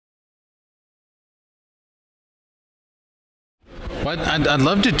Well, I'd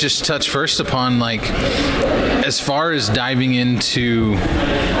love to just touch first upon, like, as far as diving into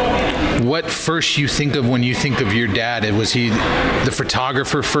what first you think of when you think of your dad. Was he the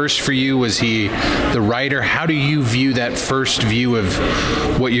photographer first for you? Was he the writer? How do you view that first view of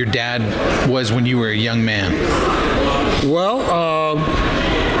what your dad was when you were a young man? Well,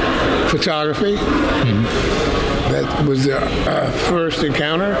 photography. Mm-hmm. That was the first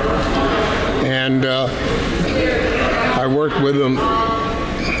encounter. And I worked with him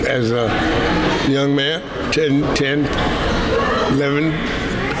as a young man, 10, 11,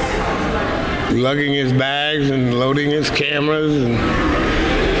 lugging his bags and loading his cameras and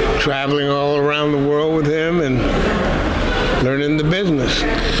traveling all around the world with him and learning the business.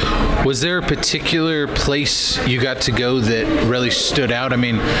 Was there a particular place you got to go that really stood out? I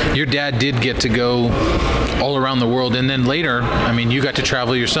mean, your dad did get to go all around the world, and then later, I mean, you got to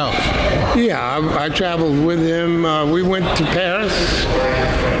travel yourself. Yeah, I traveled with him. We went to Paris,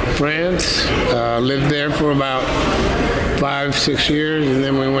 France, lived there for about 5-6 years, and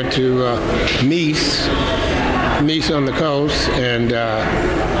then we went to Nice on the coast, and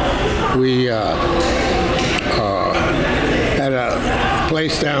we had a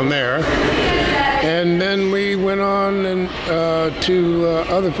place down there, and then we went on and to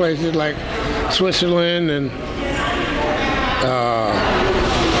other places like Switzerland, and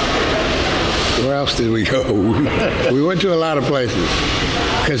where else did we go? We went to a lot of places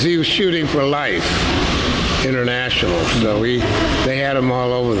because he was shooting for Life International, so they had him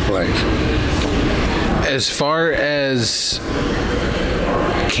all over the place. As far as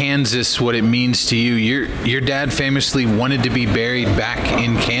Kansas, what it means to you, your dad famously wanted to be buried back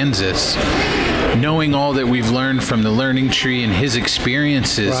in Kansas. Knowing all that we've learned from the Learning Tree and his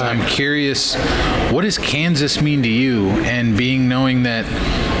experiences, right. I'm curious, what does Kansas mean to you? And knowing that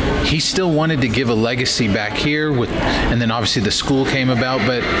he still wanted to give a legacy back here, and then obviously the school came about,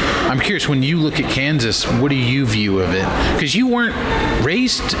 but I'm curious, when you look at Kansas, what do you view of it? Because you weren't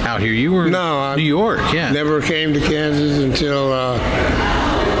raised out here, you were in New York. Yeah. Never came to Kansas until a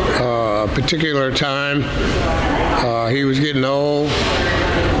particular time. He was getting old.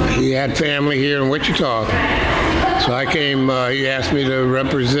 He had family here in Wichita. So I came, he asked me to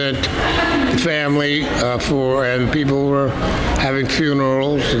represent the family and people were having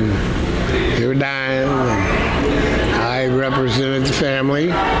funerals and they were dying. And I represented the family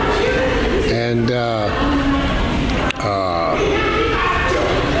and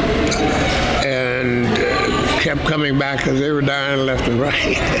kept coming back because they were dying left and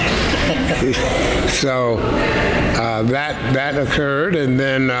right. So that occurred, and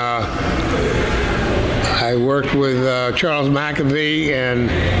then I worked with Charles McAvee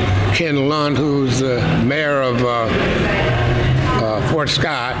and Ken Lund, who's the mayor of Fort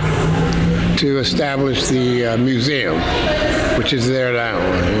Scott, to establish the museum, which is there now.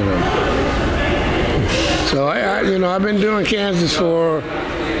 So I've been doing Kansas for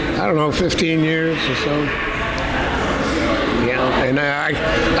 15 years or so. And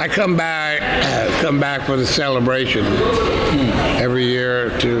I come back for the celebration every year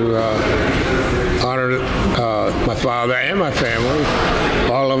to honor my father and my family.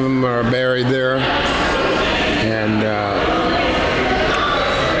 All of them are buried there, and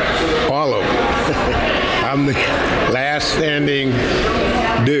all of them. I'm the last standing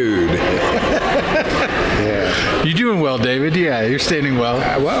dude. Yeah. You're doing well, David. Yeah, you're standing well.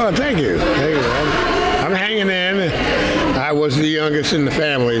 Well, thank you. I'm hanging in. I was the youngest in the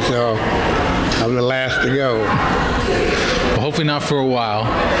family, so I'm the last to go. Well, hopefully not for a while.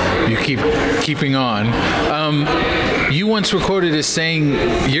 You keeping on. You once were quoted as saying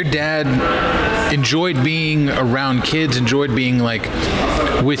your dad enjoyed being around kids, enjoyed being like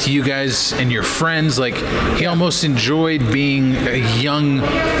with you guys and your friends. Like he almost enjoyed being young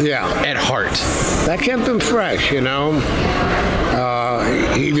at heart. That kept him fresh, He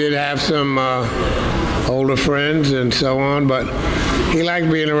did have some older friends and so on, but he liked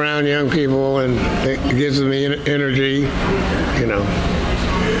being around young people, and it gives him the energy,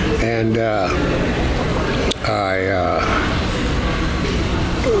 And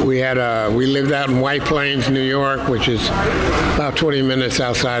we lived out in White Plains, New York, which is about 20 minutes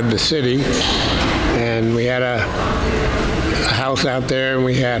outside the city, and we had a house out there, and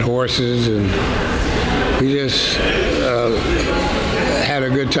we had horses, and we just had a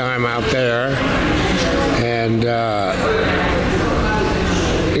good time out there. And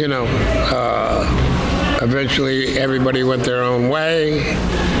eventually everybody went their own way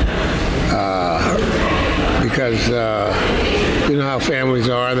because you know how families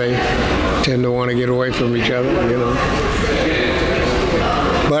are, they tend to want to get away from each other,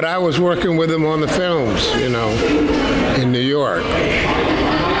 But I was working with him on the films, you know, in New York.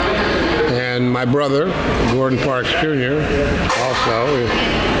 And my brother, Gordon Parks Jr., also,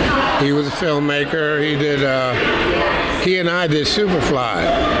 he was a filmmaker. He and I did Superfly,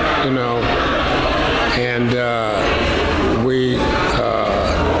 you know, and we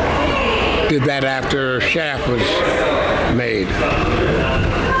did that after Shaft was made.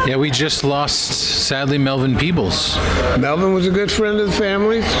 Yeah, we just lost, sadly, Melvin Peebles. Melvin was a good friend of the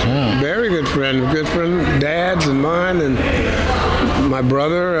family's. Yeah. Very good friend of Dad's and mine, and my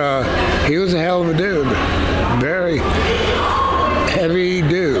brother. He was a hell of a dude. Very heavy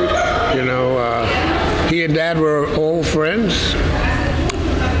dude. You know, he and Dad were old friends,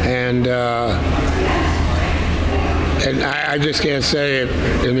 and I just can't say it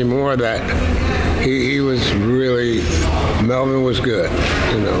anymore that he was really, Melvin was good.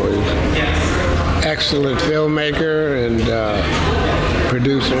 You know, he was an excellent filmmaker and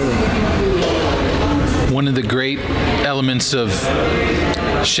producer. One of the great elements of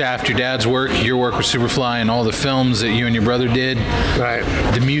Shaft, your dad's work, your work with Superfly, and all the films that you and your brother did, right?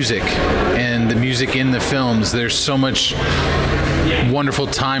 The music and the music in the films. There's so much wonderful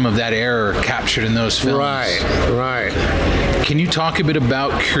time of that era captured in those films. Right. Can you talk a bit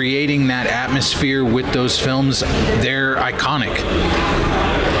about creating that atmosphere with those films? They're iconic.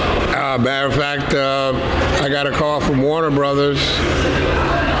 Matter of fact, I got a call from Warner Brothers,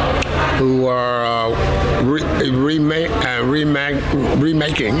 who are remaking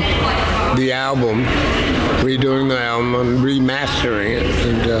the album, redoing the album, and remastering it,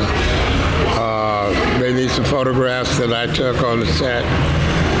 and they need some photographs that I took on the set.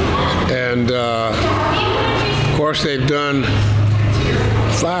 And of course, they've done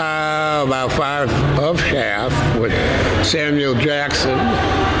about five of Shaft with Samuel Jackson.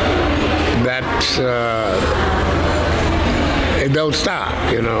 That's it don't stop,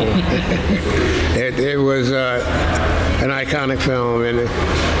 you know. It was an iconic film, and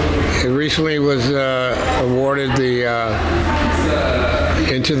it recently was awarded the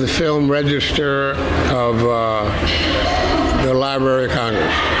into the Film Register of the Library of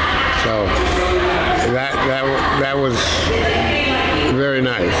Congress. So that was very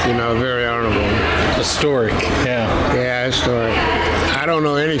nice, you know, very honorable. Historic, yeah. Yeah, historic. I don't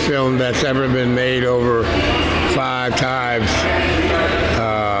know any film that's ever been made over 5 times.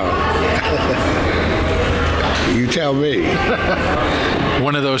 You tell me.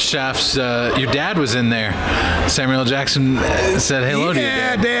 One of those Shafts, your dad was in there. Samuel Jackson said hello to you.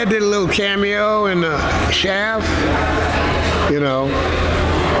 Yeah, Dad did a little cameo in Shaft. You know,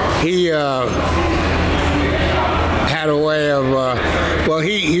 he had a way of,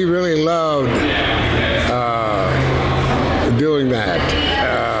 he really loved doing that.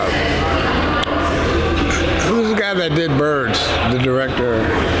 Who's the guy that did Birds, the director?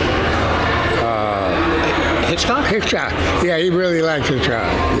 Hitchcock? Hitchcock. Yeah, he really liked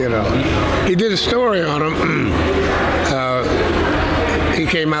Hitchcock, you know. He did a story on him. He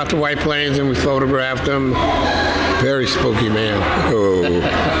came out to White Plains and we photographed him. Very spooky man. Oh,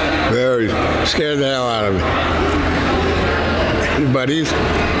 very scared the hell out of me. But he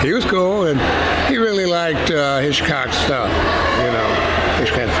was cool, and he really liked Hitchcock stuff, you know,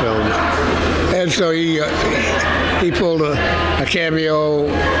 Hitchcock films. And so he pulled a cameo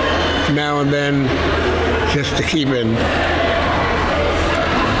now and then just to keep in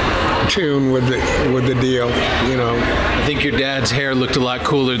tune with the deal, you know. I think your dad's hair looked a lot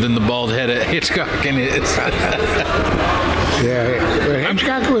cooler than the bald head of Hitchcock in it. Yeah,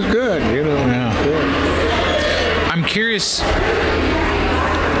 Hitchcock was good, you know. Yeah. Yeah. I'm curious,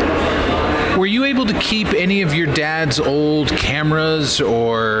 were you able to keep any of your dad's old cameras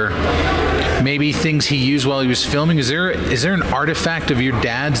or maybe things he used while he was filming? Is there an artifact of your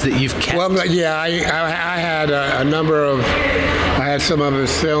dad's that you've kept? Well, yeah, I had a number of, I had some of his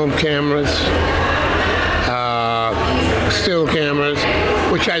film cameras, still cameras,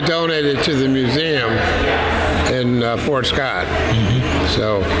 which I donated to the museum in Fort Scott. Mm-hmm.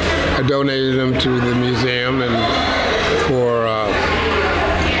 So I donated them to the museum and for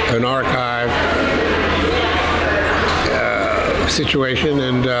an archive situation,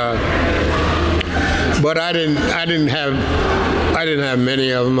 and but I didn't have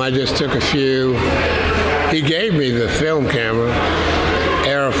many of them. I just took a few. He gave me the film camera,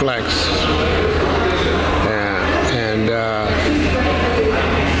 Aeroflex.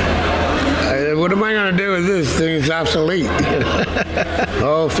 And what am I going to do with this thing? It's obsolete.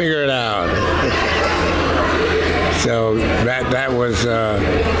 Oh, figure it out. So that was.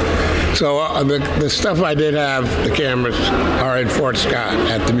 The stuff I did have, the cameras, are in Fort Scott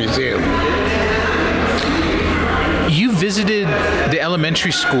at the museum. You've visited the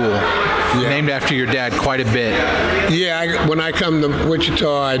elementary school named after your dad quite a bit. Yeah, when I come to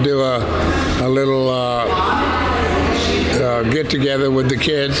Wichita, I do a little get together with the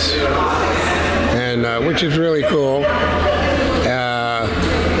kids, and which is really cool.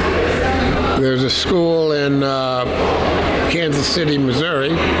 There's a school in Kansas City,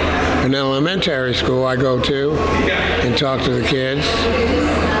 Missouri, an elementary school I go to and talk to the kids.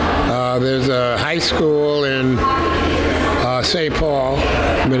 There's a high school in St. Paul,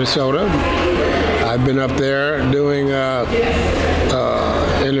 Minnesota. I've been up there doing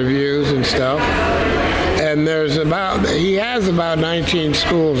interviews and stuff. And he has about 19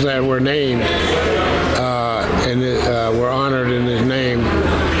 schools that were named and were honored in his name,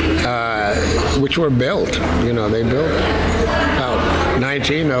 which were built. You know, they built about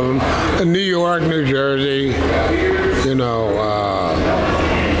 19 of them. In New York, New Jersey, you know,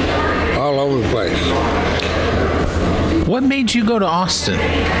 all over the place. What made you go to Austin?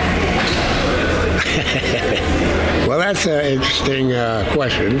 Well, that's an interesting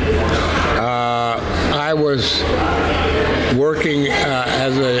question. I was working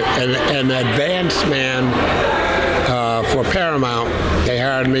as an advance man for Paramount. They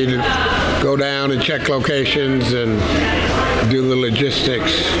hired me to go down and check locations and do the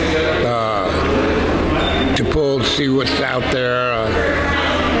logistics to see what's out there,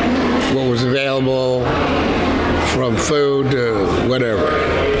 what was available, from food to whatever,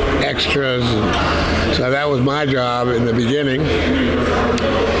 extras. So that was my job in the beginning.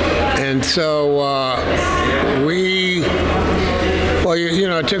 And so you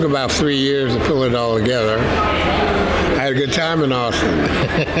know, it took about 3 years to pull it all together. I had a good time in Austin.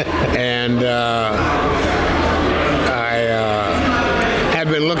 And I had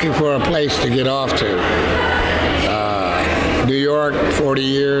been looking for a place to get off to. New York, 40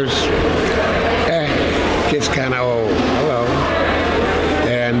 years. Gets kind of old. Hello.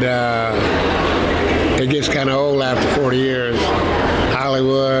 And it gets kind of old after 40 years.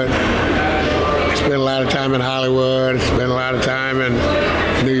 Hollywood. I spent a lot of time in Hollywood. I spent a lot of time in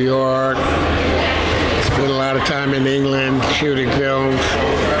New York. I spent a lot of time in England shooting films.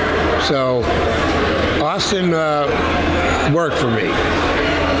 So Austin worked for me.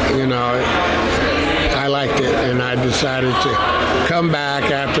 You know, I liked it, and I decided to come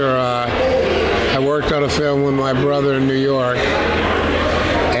back after I worked on a film with my brother in New York,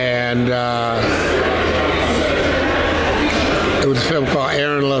 and it was a film called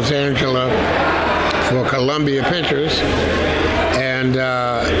Aaron Loves Angela for Columbia Pictures, and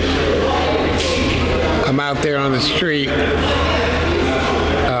I'm out there on the street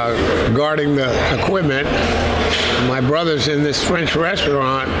guarding the equipment. My brother's in this French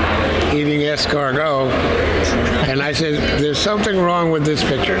restaurant eating escargot, and I said, there's something wrong with this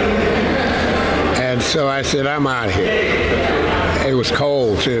picture. And so I said, I'm out of here. It was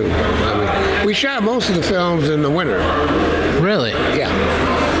cold, too. I mean, we shot most of the films in the winter. Really? Yeah.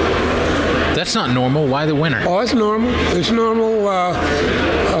 That's not normal. Why the winter? Oh, it's normal. It's normal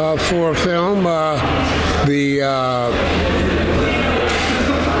for a film.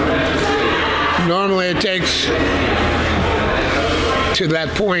 Normally it takes to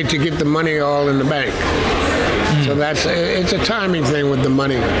that point to get the money all in the bank. So it's a timing thing with the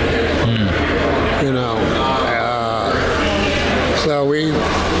money. You know, so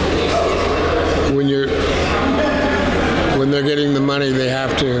when they're getting the money, they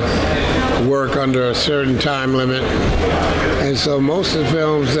have to work under a certain time limit. And so most of the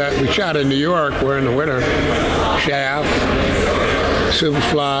films that we shot in New York were in the winter. Shaft,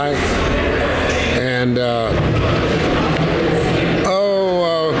 Superfly, and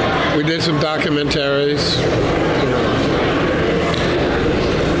we did some documentaries.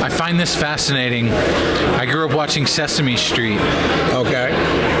 I find this fascinating. I grew up watching Sesame Street. Okay.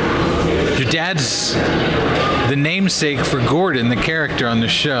 Your dad's the namesake for Gordon, the character on the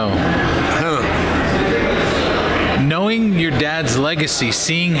show. Huh. Knowing your dad's legacy,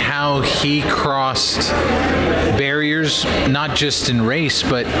 seeing how he crossed barriers, not just in race,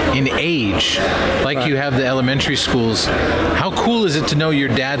 but in age, like right. You have the elementary schools. How cool is it to know your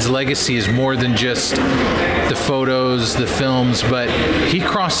dad's legacy is more than just the photos, the films, but he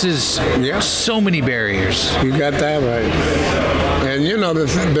crosses so many barriers. You got that right. And you know,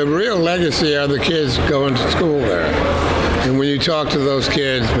 the real legacy are the kids going to school there. And when you talk to those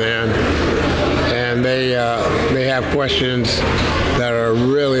kids, man, and they have questions that are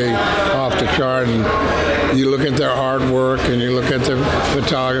really off the chart, and you look at their artwork and you look at their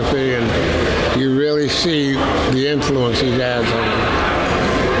photography, and you really see the influence he has on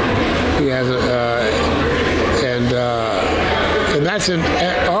them. He has and that's in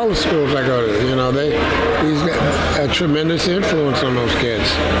all the schools I go to. You know, he's got a tremendous influence on those kids.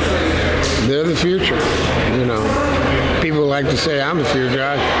 They're the future, you know. People like to say I'm the future.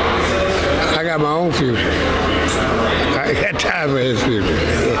 I got my own future. I got time for his future.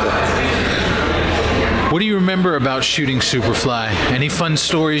 What do you remember about shooting Superfly? Any fun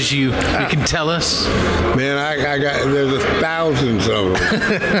stories you can tell us? Man, I got there's thousands of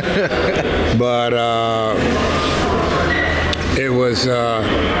them. But it was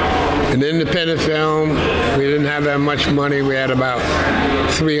an independent film. We didn't have that much money. We had about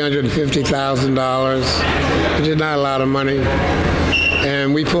 $350,000, which is not a lot of money.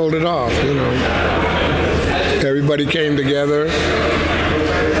 And we pulled it off, you know. Everybody came together.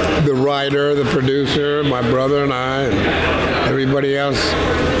 The writer, the producer, my brother and I, and everybody else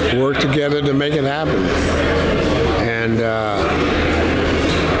worked together to make it happen. And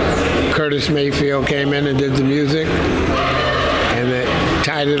Curtis Mayfield came in and did the music, and it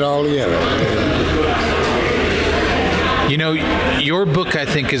tied it all together. You know, your book, I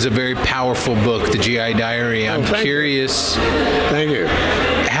think, is a very powerful book, The GI Diary. I'm curious. Thank you.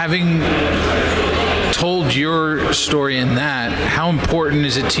 Having told your story in that, how important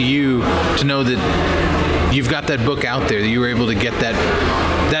is it to you to know that you've got that book out there, that you were able to get that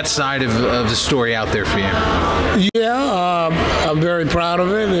side of the story out there for you? Yeah, I'm very proud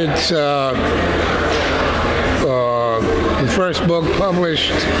of it. It's the first book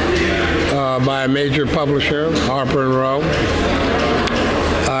published by a major publisher, Harper & Row.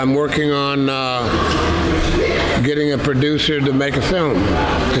 I'm working on getting a producer to make a film,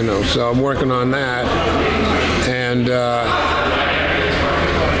 you know, so I'm working on that. And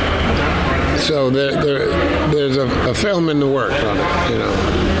so there's a film in the works on it, you know.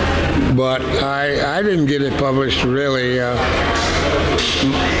 But I didn't get it published, really.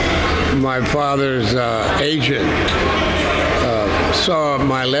 My father's agent saw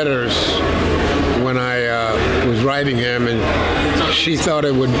my letters when I was writing him, and she thought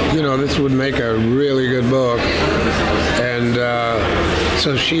it would, you know, this would make a really good book. And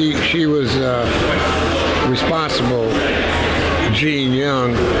so she was responsible, Gene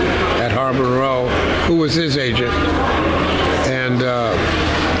Young at Harper & Row, who was his agent. And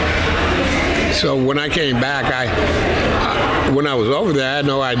so when I came back, when I was over there, I had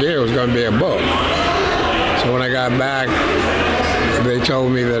no idea it was going to be a book. So when I got back, they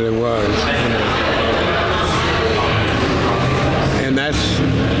told me that it was. You know. And that's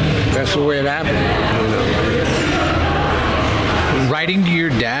the way it happened. You know. Writing to your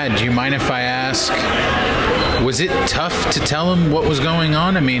dad, do you mind if I ask, was it tough to tell him what was going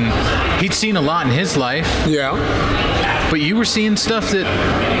on? I mean, he'd seen a lot in his life. Yeah. But you were seeing stuff that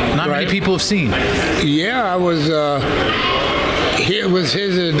not many people have seen. Yeah, I was. It was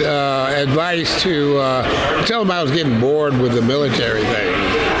his advice to tell him I was getting bored with the military thing.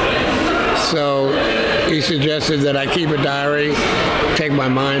 So he suggested that I keep a diary, take my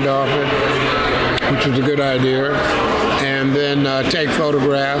mind off it, which was a good idea, and then take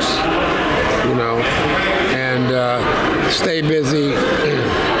photographs, you know, and stay busy,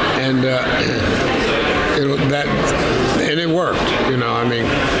 and it worked, you know. I mean,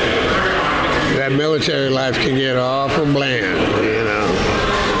 that military life can get awful bland, you know.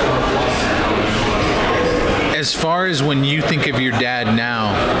 As far as when you think of your dad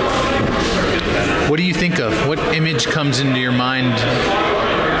now, what do you think of? What image comes into your mind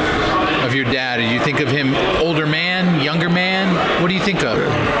of your dad? Do you think of him older man, younger man? What do you think of?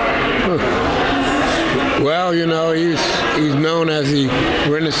 Well, you know, he's known as the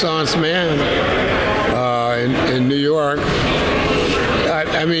Renaissance man in New York.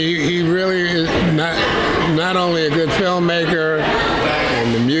 I mean, he really is not only a good filmmaker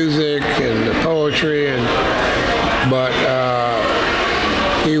and the music and the poetry, but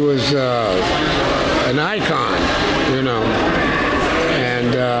he was an icon, you know,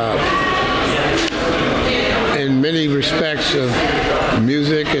 and in many respects of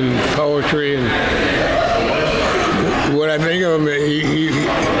music and poetry. And what I think of him,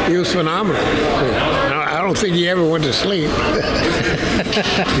 he was phenomenal. I don't think he ever went to sleep.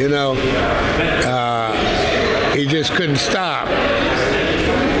 You know, he just couldn't stop.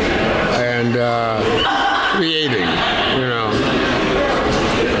 And creating, you know.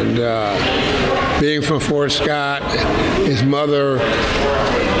 And being from Fort Scott, his mother,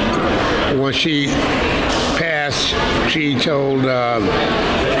 when she passed, she told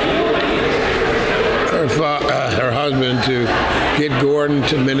her husband to get Gordon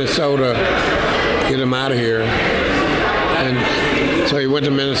to Minnesota, get him out of here. And so he went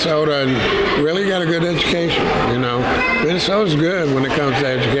to Minnesota and really got a good education, you know. Minnesota's good when it comes to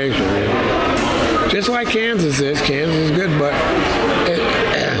education. You know? Just like Kansas is. Kansas is good, but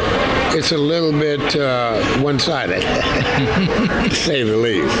it's a little bit one-sided, to say the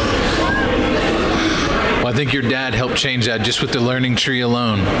least. Well, I think your dad helped change that just with the learning tree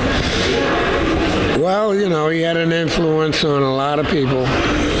alone. Well, he had an influence on a lot of people,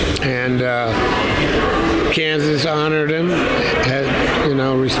 and Kansas honored him,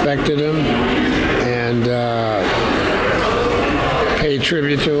 respected him, and paid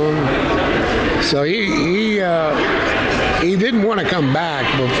tribute to him. So he didn't want to come back,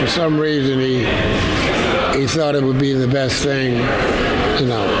 but for some reason he thought it would be the best thing,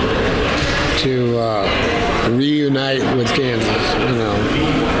 to reunite with Kansas,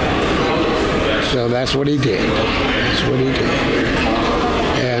 So that's what he did.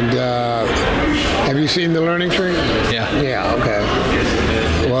 And have you seen The Learning Tree? Yeah. Yeah, okay.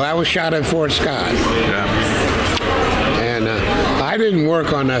 Well, that was shot at Fort Scott. Yeah. And I didn't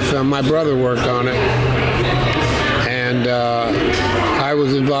work on that film. My brother worked on it. And I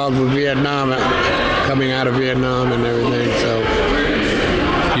was involved with Vietnam, coming out of Vietnam and everything, so.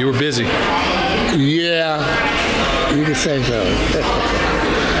 You were busy. Yeah, you could say so.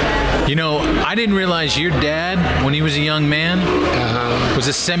 I didn't realize your dad, when he was a young man, was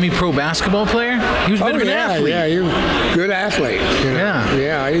a semi-pro basketball player. He was a bit of an athlete. Yeah, he was a good athlete.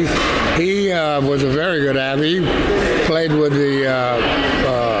 Yeah, he was a very good athlete. He played with the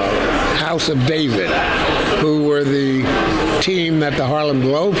House of David, who were the team that the Harlem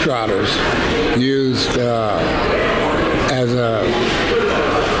Globetrotters used as a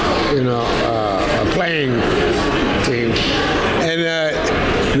playing team. And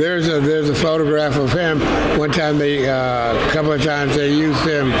there's a photograph of him. One time a couple of times they used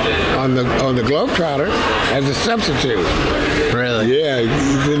him on the Globetrotters as a substitute. Really? Yeah,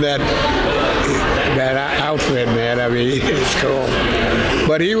 he's in that outfit, man. I mean, it's cool.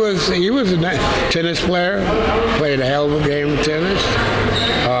 But he was a tennis player. Played a hell of a game of tennis.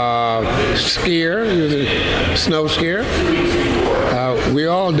 Skier. He was a snow skier. We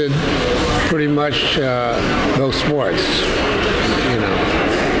all did pretty much those sports.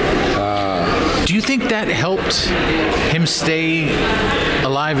 Do you think that helped him stay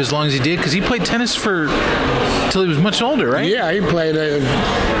alive as long as he did? Because he played tennis till he was much older, right? Yeah, he played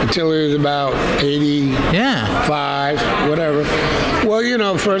until he was about 85, whatever.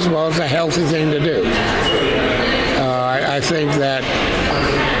 Well, first of all, it's a healthy thing to do. I think that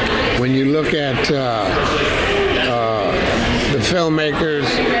when you look at the filmmakers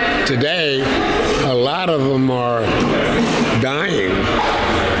today, a lot of them are dying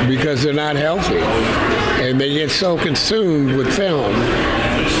because they're not healthy, and they get so consumed with film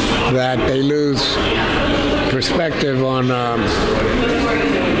that they lose perspective on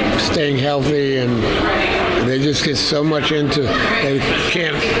staying healthy, and they just get so much into they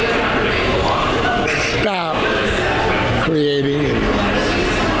can't stop creating.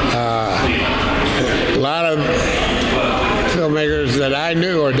 A lot of filmmakers that I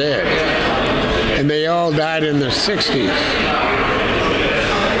knew are dead, and they all died in their 60s.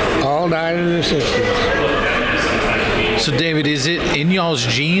 All died in their 60s. So, David, is it in y'all's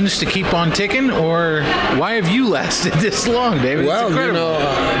genes to keep on ticking, or why have you lasted this long, David? Well,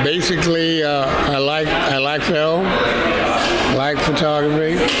 basically, I like film, like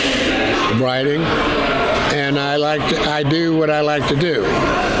photography, writing, and I do what I like to do.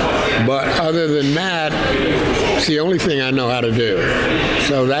 But other than that, it's the only thing I know how to do.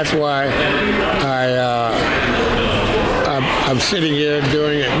 So that's why I'm sitting here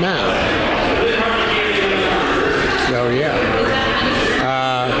doing it now. So yeah,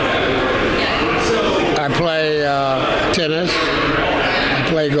 I play tennis, I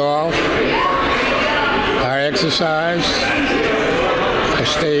play golf, I exercise, I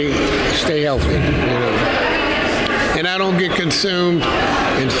stay healthy, and I don't get consumed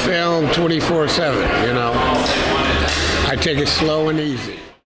in film 24/7. I take it slow and easy.